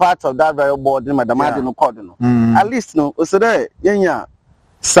once you are part of that very board, at least no, so there,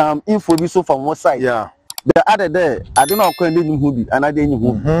 some info be so from one side. Yeah. The other day, I don't know who be and I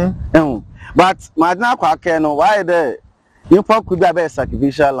didn't but my now why there you could be a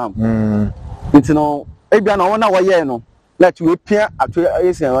sacrificial lamb. It's no. Maybe I don't know let you appear at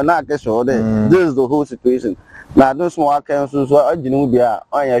or not guess all day. This is the whole situation. Now those small councils were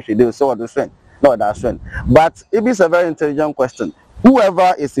I actually do so the strength. No, that's strength. But it is a very intelligent question.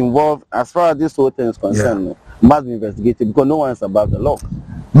 Whoever is involved as far as this whole thing is concerned must be investigated because no one is above the law.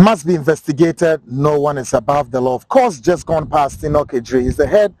 Must be investigated, no one is above the law. Of course, just gone past Enoch Ejiri is the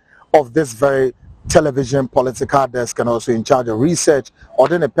head of this very television political desk and also in charge of research or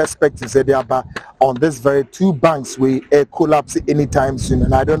then a perspective on this very two banks we collapse anytime soon.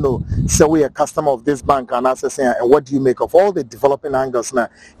 And I don't know, so we a customer of this bank and assessing and what do you make of all the developing angles now?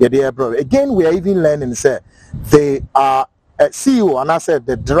 Again, we are even learning say they are a CEO and I said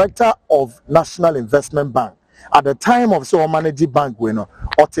the director of National Investment Bank at the time of so managing bank or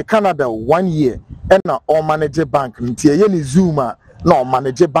to Canada 1 year and or managing bank until Zuma. No,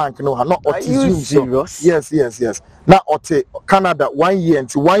 manager bank no, not are you serious? Yes. Now, Canada 1 year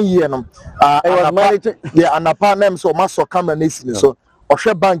until 1 year no. And a partner so master camera nation so.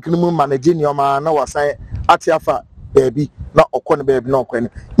 Oshe bank no managing your man now was saying atiafa baby not okon baby no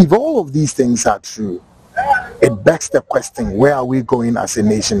kwen. If all of these things are true, it begs the question: where are we going as a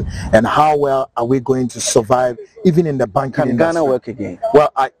nation, and how well are we going to survive even in the banking industry? Can Ghana work again?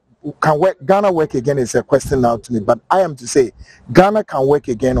 Well, Ghana work again is a question now to me, but I am to say Ghana can work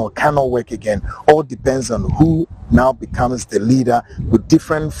again or cannot work again. All depends on who now becomes the leader with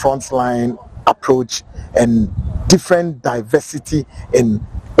different frontline approach and different diversity in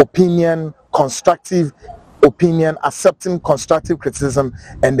opinion, constructive opinion, accepting constructive criticism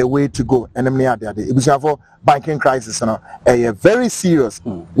and the way to go. And it was for banking crisis, a very serious.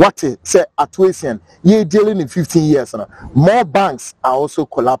 What it say Atuisian, you're dealing in 15 years. More banks are also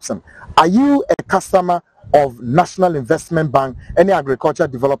collapsing. Are you a customer of National Investment Bank, any agriculture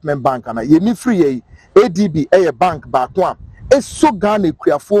development bank? And you need free ADB, a bank back one. It's so Ghana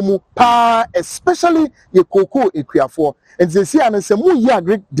Equiafomu pa, especially your cocoa Equiafo. And they see and say, mu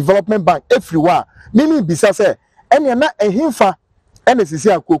Agric development bank everywhere. Mimi bisa say, and you're not a hinfa, and it's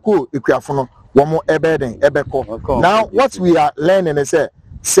a cocoa Equiafono, one more ebeding, ebeko. Now, what we are learning is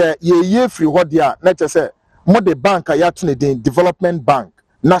say, ye free what they are, not just say, more the bank a yatune development bank,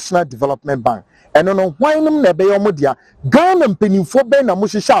 National Development Bank. And no why num na be yomodia, Ghana mpenimfo be na mo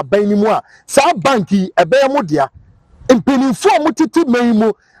hihya ban ni mu a, sa banki ebe yomodia. Mpenimfo mutiti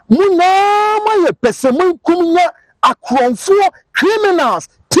meimu munama ye pesemu kumnya akronfo criminals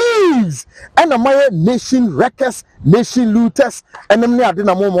thieves and my nation wreckers nation looters and them ade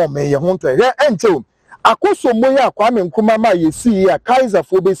na mo me ye ho nto he ente akoso moye akwame nkuma ma ye si ya kaiser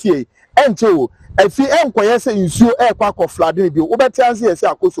fo be si ente o afi enkoye se nsuo ekwa akoflade bi obeti anse ye se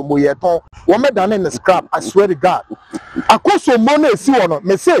akoso moye ton wo medane ne scrap I swear to God akoso mo na esi wo no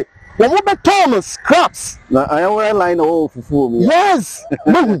me say When we be scraps. Na airline fufu. Yes.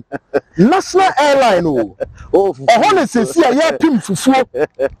 National airline fufu. Honestly, see a pim fufu.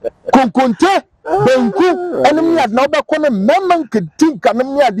 Konkonte benku enemy had now be kone memman ketin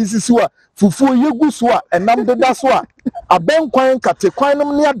kanemi adisi suwa fufu yegu suwa enam deda suwa aben kwan kate kwan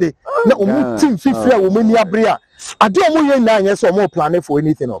nom ne ade na omu team fifia wo mani abrea ade omu ye na anye so omu plan for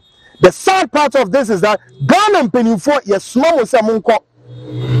anything of. The sad part of this is that Ghana penifo yes small mo se monko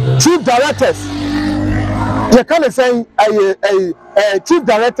chief directors you can say chief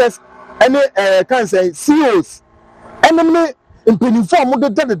directors any can say CEOs enemy penifo mo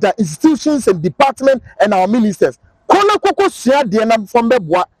de institutions and departments and our ministers kono koko sia de na from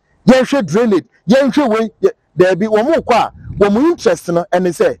beboa yenhwe drainage yenhwe we there be wo mo kwa wo mo interest no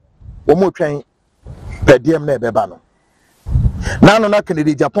and say wo mo twen pediem na ebeba no na no na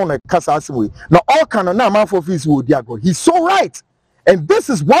Kennedy Japan na kasa asimwe na all canon na man for fees wo diago. He's so right, and this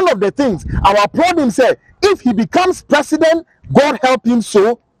is one of the things our applaud him say if he becomes president, God help him.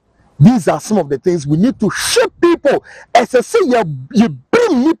 So these are some of the things we need to shape people. As I say, you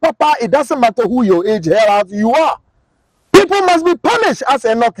bring me papa, it doesn't matter who your age hell you are. People must be punished, as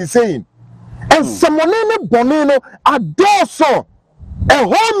Enoch is saying. And someone in Bonino adore so a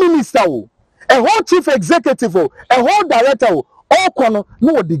whole minister, a whole chief executive, a whole director, all kono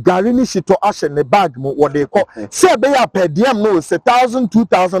no the garini shito ash in the bag what they call say be a per diem no $1,000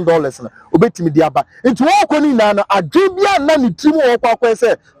 $2,000 na obetimi diaba it all koni na na adwebia na ni trim wo kwa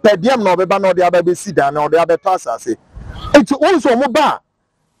say per diem na obeba na ode aba si da na ode aba to asase it also mo ba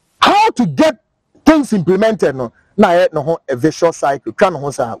how to get things implemented no na no a vicious cycle kan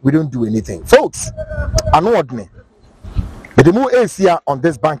ho say we don't do anything folks I know what me but the more Asia on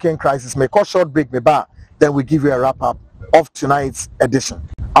this banking crisis make a short break me ba then we give you a wrap up of tonight's edition.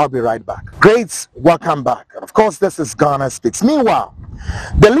 I'll be right back. Great, welcome back. And of course, this is Ghana Speaks. Meanwhile,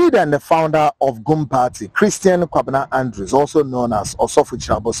 the leader and the founder of GUM Party, Christian Kwabena Andrews, also known as Osofu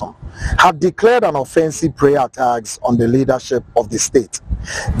Chirabosom, have declared an offensive prayer attacks on the leadership of the state.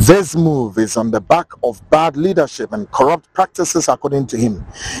 This move is on the back of bad leadership and corrupt practices, according to him.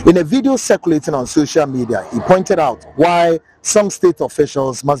 In a video circulating on social media, he pointed out why some state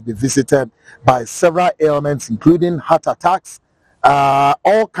officials must be visited by several ailments, including heart attacks,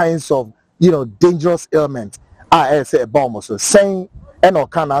 all kinds of dangerous ailments. I say a bomb so saying and or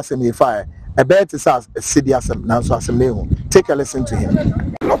can ask me if I bet is as a city as take a listen to him.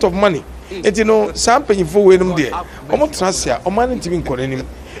 A lot of money. And some paying for them there. Almost Tracia, or money to be calling.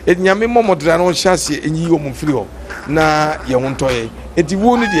 It yame momo drano chassis in you free na yawontoye. It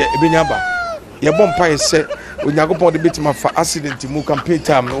won't dear Ebenyaba. Your bumpire said when you go upon the bit for accident mu campaign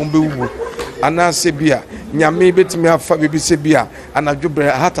time no umbe ana sebia nyame betimi afa bibi sebia ana dwobre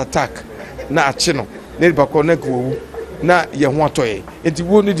heart attack na ache no ne bako na ko na ye ho atoye enti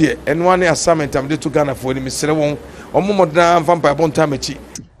wo ni de eno ane assignment am de to Ghana for ni mesere won omomodna vampire bonta machi.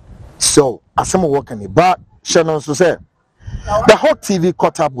 So asem working but Shannon so say the Hot TV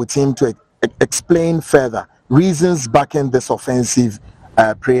caught up with him to explain further reasons backing this offensive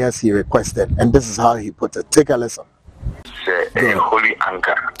prayers he requested, and this is how he put it. Take a listen. Say a holy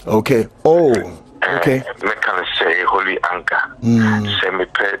anchor. Okay. Oh. Okay. Me can say holy anchor. Say me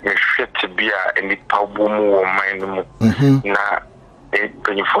shit to be any pabumu or mine. Na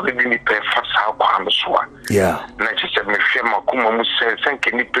when you follow the pay fast how come so. Yeah. Na just me share makuma mu say thank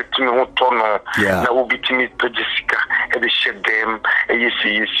you pay to me hotono. Yeah. Na obi timi to Jessica e be share them e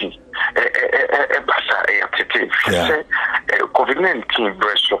yesi. Basa e atete. Say COVID-19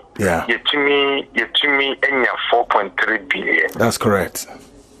 breso. Yeah. Yetimi enya 4.3 billion. That's correct.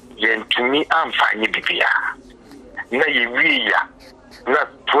 Yentumi amfani bibia. Na yewiya. Na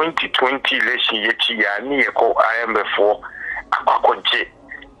 2020 election yeti ya ni eko IMF akwakoje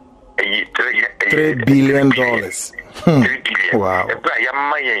 $3 billion. 3 billion. Wow. Ya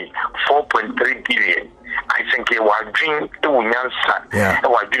maye 4.3 billion. I think he was dream to Nyansa. Yeah.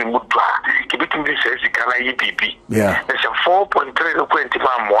 Was dream mutwa. Kibitin this is kana yibibi. Yeah. There's a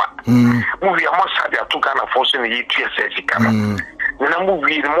 4.3 more. Movie almost had to Ghana forcing the ETS kana. Na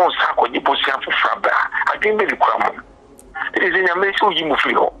movie the most hako nipo siafu frabra. I think very crumb. It is in a mess you move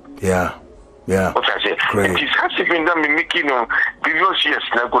free. Yeah. Yeah. What I say. Great. It is has been done making previous years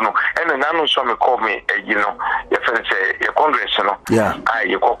na go no. And then I know some call me your friend say your congress no. Yeah.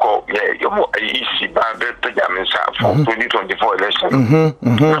 You call your easy ba better jaminsa for 2024 election.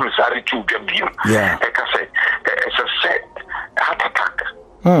 I'm sorry to be you. Yeah. Like I say it's a set heart attack.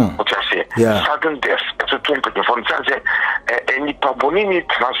 What I say. Yeah. Sudden death. It's a 2024 say any pabonini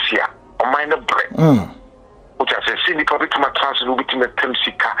transia or minor break. Which I say, see the public to my transit will be to my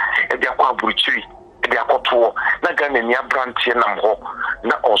Temsika, and they are quite brutal. de akoto na Ghana ni abrantie nam ho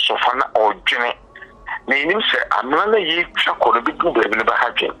na osofa na odwene na enim se amana na yi twa kono bi du be ba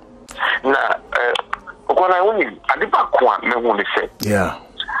hadwen na okona woni ade ba ko a me hu ni se yeah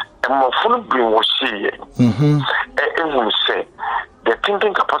emofunu bi wo see ehun se the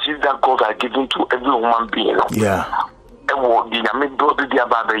thinking capacity that God has given to every human being yeah ewo di na me do di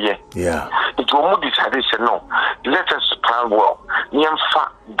ababa ye yeah it will move decide say no let us plan well yemfa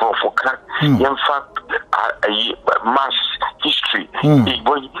brofoka yemfa mass history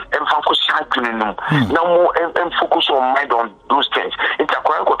boy emfa ko shadwene num na mo em focus on mind on those things it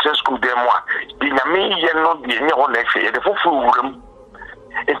akwa ko school dem a di na me ye no di nye ho na fe the fufu wuram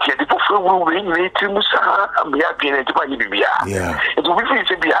enti the fufu wuram ni timusa abia pene ti pa ni bibia it will be free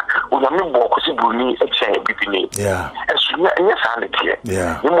say bia o na me bo ko si bruni e chen bibini esunya enye sanity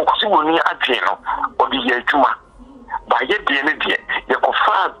ni mo ko si bruni adwen no o di ye adwuma ba ye de ne de ye ko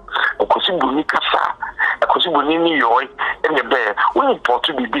fa ko si bruni kasa ko si bruni ni yoy enye be we import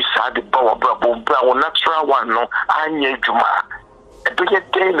to be sad the power brabo natural one no anye adwuma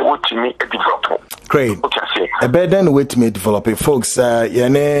great. A better way to me develop it, folks.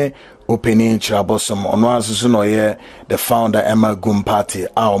 Yene opening Chabosom on one the founder Emma Gum Party.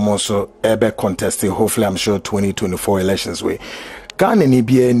 Almost ebe contesting. Hopefully, I'm sure 2024 elections way. Ghana ni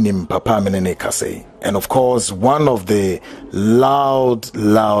bie nim papa menene kase, and of course one of the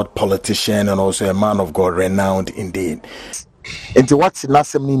loud politician and also a man of God, renowned indeed. Into what's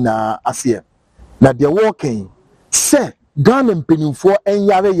nasem na asie na they walking say. Ghana mpenimfo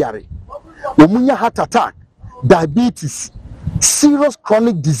yare omunya heart attack, diabetes, serious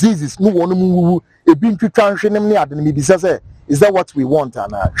chronic diseases no one mu ebi ntwitwa nhwe nem ne ade ne bi say is that what we want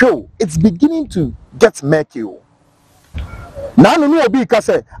and show it's beginning to get murky na no obi ka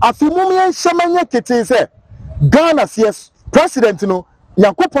say afimum yen hyemanya kete say Ghana CS president no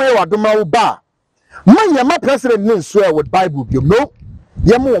yakopon ye wadoma wo ba man yema president no swear with Bible bi no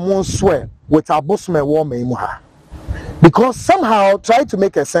yema wo swear with abosome wo man mu ha. Because somehow try to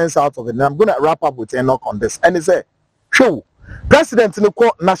make a sense out of it. And I'm going to wrap up with Enoch on this. And he said, show President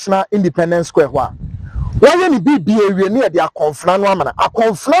National Independence Square. Why any BBA near their conflano? A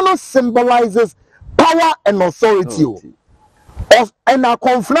conflano symbolizes power and authority. And a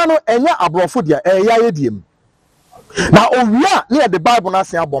conflano and ya abrofodia a yadim. Now, near the Bible,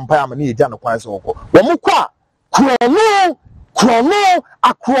 Nasia Bompire, and he done a quite so. Wamukwa, Chrono,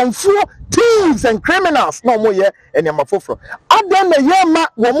 a thieves and criminals no more here and Yamafofro. And then the Yama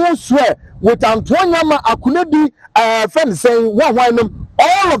woman swear with Antoine Yama Akunedi friend saying one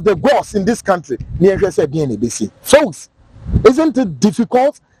all of the gods in this country near BC. Folks, isn't it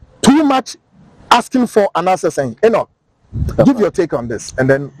difficult? Too much asking for an answer saying, Enoch, give your take on this and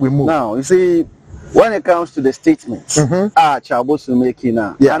then we move. Now you see when it comes to the statements, Chabosu making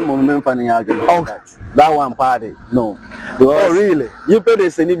that one party, no. Oh, really? You pay the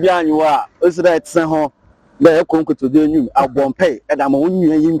Senibian, you are, also that Sanho, the Conquer to do you, I won't pay, and I'm on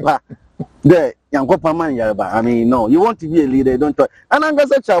you impact. The young Copaman Yarba. I mean, no, you want to be a leader, don't talk. And I'm going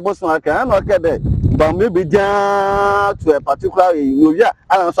to say Chabosu, I can not get that, but maybe down to a particular, yeah,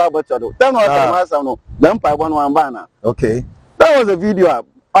 I don't know about you. Tell me what I'm then by one banner. Okay. That was a video.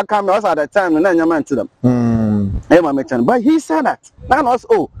 I came out at the time and then you meant to them. But he said that. That was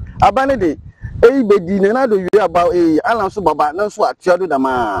abandoned it. Baby, na do you about Alan so baba no so atiado da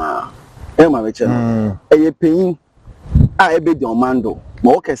ma ma me che no pain a ebe di omando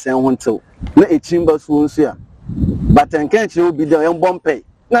ma o kese ho ntew na echimba so nso a but enkan che obi de mbompe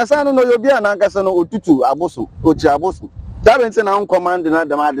na sa no yo bia na nkasa no otutu aboso ochi aboso that means na command na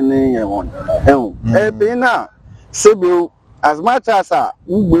dem ade ne yen won pain na sebio as much as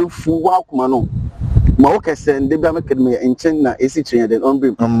ugbe fu wa kuma no ma o kese nde bia me kedme enchen na esi chenye den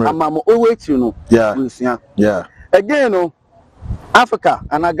ombrim ama mo always you know yeah again no Africa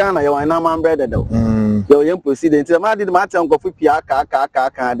and Ghana you na man brother do you young president ma did ma tan go fu pia ka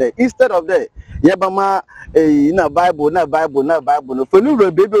there instead of that ye ba ma na bible no for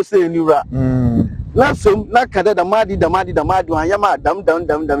new baby o say new ra na so na kada da madi an yama dam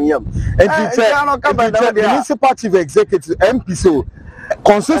yam and municipal chief executive MP so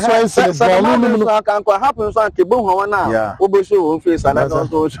constituency can happen so ke bon ho na o show face and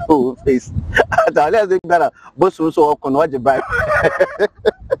also show face let's think that both so on what buy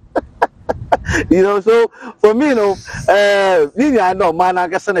you know so for me I know man I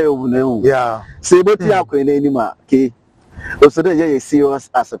guess na you say but you akwa na anima okay so they are serious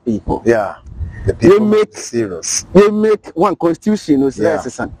as a people the people make serious make one constitution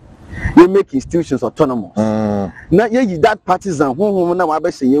you make institutions autonomous. Now you that partisan who na wa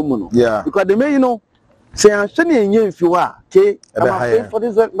be say you no. Because they may say I'm saying if you are okay I'm afraid for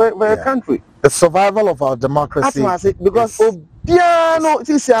this very country. the survival of our democracy. Because Obiano,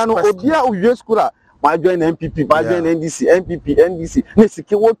 Tisiano, Obia, Uyo School, my join MPP, my join NDC, NDC,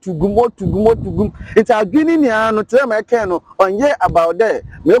 Nesiki, what to gum. It's a guinea, no tell my cano on ye about there.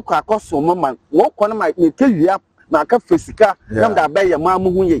 Milk a cost so moment, walk one might tell you up, Naka Fisica, Namda Bay, your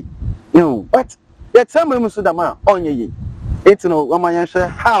mamma, no, but yet some women so the man on ye. It's no woman,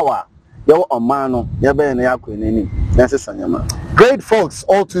 how you're on mano, you're being a queen, necessary. Great folks,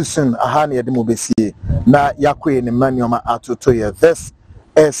 all too soon, Ahani Adimobesi, na Yakwe and Emmanuel Atutoya. This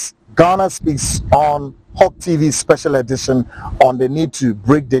is Ghana Speaks on Hawk TV special edition on the need to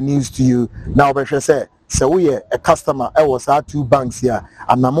break the news to you. Now, I say, so we a customer, I was at 2 banks here,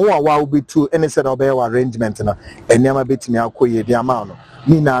 and Namoa will be 2 any set of arrangement, and never bit me out the amount.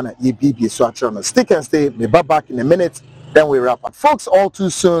 Nina, ye BB Swatron. Stick and stay, be back in a minute, then we wrap up. Folks, all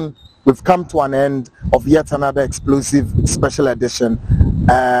too soon. We've come to an end of yet another explosive special edition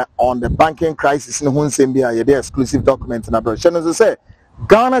on the banking crisis in Hunsembia, the exclusive document in Abroad. As I say,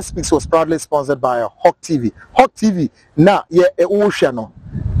 Ghana Speaks was proudly sponsored by Hawk TV. Hawk TV, now, channel.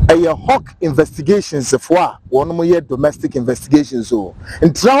 Hawk investigations for one more domestic investigations. So,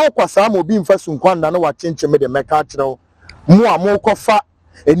 in Trao Kwasamo being first in Kwanda, no what change made the Mecatro, more kofa,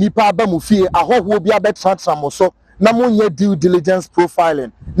 and Nipa Bamufi, a Hawk will be a better transfer. Na monye due diligence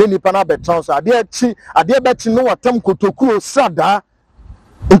profiling ne nipa na beton so ade beti no watam kotokuro sada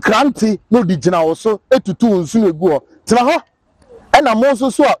nkranti no di gina wo so etutu nsu egu ho tena ho ena mo so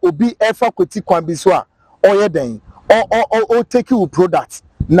so a obi efa kweti kwan bi so a oye den o take you product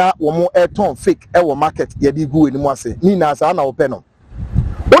na wo mo eton fake e wo market ye di gu enimu ase ni na asa na wo pe no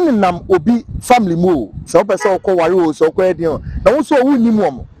oninam obi family mo so pe so ko ware o so ko edin na wo so wo ni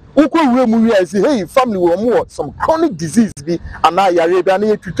mo Uko we say, hey, family will more some chronic disease be and I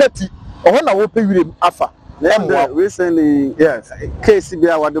Arabian to 30 or when I will pay with afa. Recently, yes,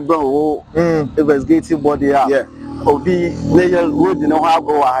 KCB what the bro investigative body out. Yeah. Obi layer road you know how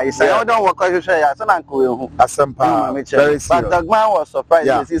go I say I don't work I say as an uncle Asampa very serious. But the man was surprised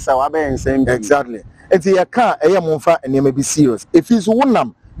to see so I same exactly. And the car monfa and you may be serious. If he's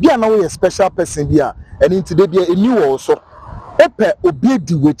one be a special person here and into the be a new also. Epe obi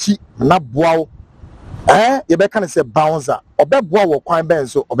di wechi na boawo ye be kan say bouncer obeboa wo kwan ben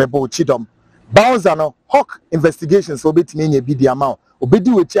so obebo chidom bouncer no Hawk investigations obetimi nya bi di amount obedi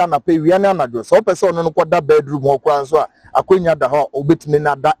wechi anapa wi na anado so opese no koda bedroom ho kwan so akonya da ho obetimi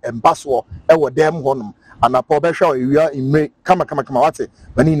na da embaso e wo dem honum anapa obehwa wi imre kama wate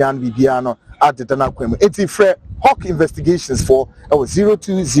mani na bibia no adeda na kwam eti frɛ Hawk investigations for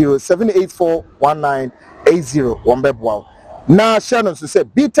 02078841980 wombeboa. Now, Shannon say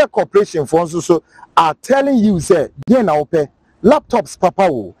Beta Corporation for so are telling you say yeah now pay laptops papa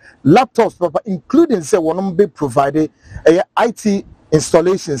including say one be provided IT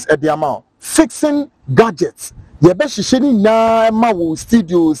installations at the amount fixing gadgets ye be shisheni na ma wo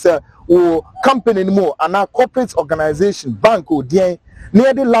studios or company more and our corporate organization bank or near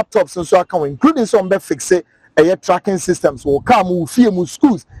the laptops so account including some be fixe tracking systems or come few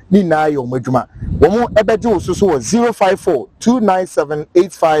schools ni na yo madwuma womo ebeje osusu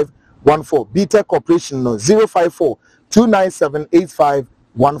 054-297-8514 Beta Corporation no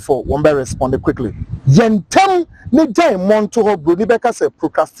 054-297-8514 one be respond quickly yentam ne jai monto ho bro ni beka say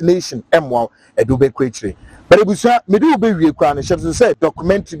procrastination emwa edo be kwetire but ebusa me do be wie kwa ne shefso say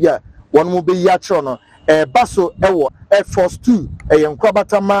documentary bia one mo be ya chro no baso ewo Air Force 2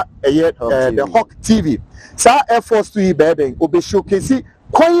 yenkrabatama the Hawk TV sa Air Force 2 be obe showcase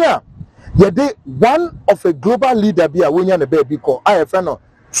kwanya yede one of a global leader bia wonya ne baby call I friend no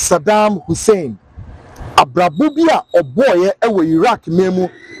Saddam Hussein abrabubia oboye ewo Iraq memu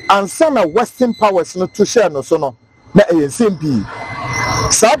ansa na Western powers no to share no so no na SMP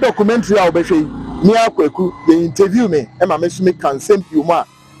sa documentary a obehwe ni akwaku ye interview me e ma mesume kan SMP mu a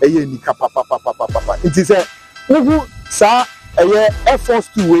eye ni ka papa it is ugu sa Air Force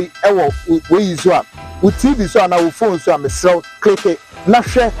 2 way ewo we so a u TV so na u phone so a mesrel click na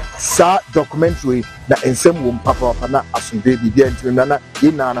hwe sa documentary na ensem wo papa na asombe bibia ntimi na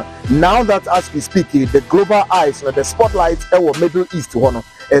yinana now that as we speak the global eyes na the spotlight ewo Middle East ho no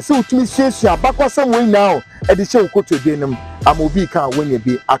so utumi hwehwea bakwasam we now e de hwe ukoto bienum amobi kan wonye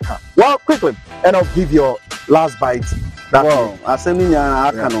bi aka well quickly and I'll give your last bite that wow asemi nya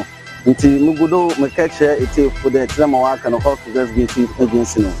aka no nti mugudo mekache ite for the trama waka no Hawk Investigative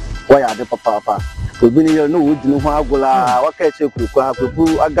Agency no why are the papa obi ni no wudi no ho agola wakache kuku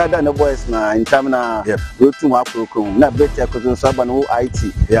akupu agada na boys na intamina rotu wa program na better ko so aba no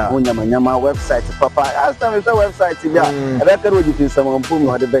IT o nyama website papa as time is website bia e be kero di fisama mpum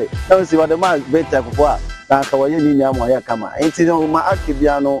no de be na si wa de ma better ko a na ka waye ni nyama ya kama enti no ma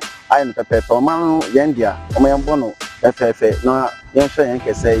akibia no I am prepared for man, Yandia, or my bono, FFA, no, Yansha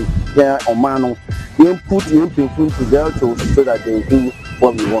Yanka say, yeah, or Mano, you put you people together so that they do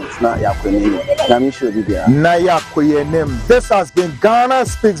what we want. Now, Yakuyenim. This has been Ghana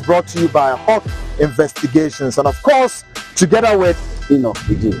Speaks, brought to you by Hawk Investigations, and of course, together with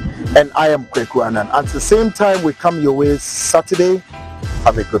and I am Kweku Anan. At the same time, we come your way Saturday.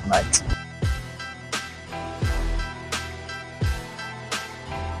 Have a good night.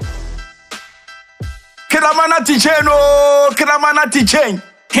 Kiramana tichen.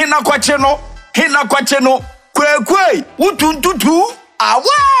 Hina kwacheno. Kwe, utuntutu,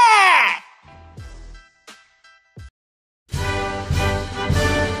 awa!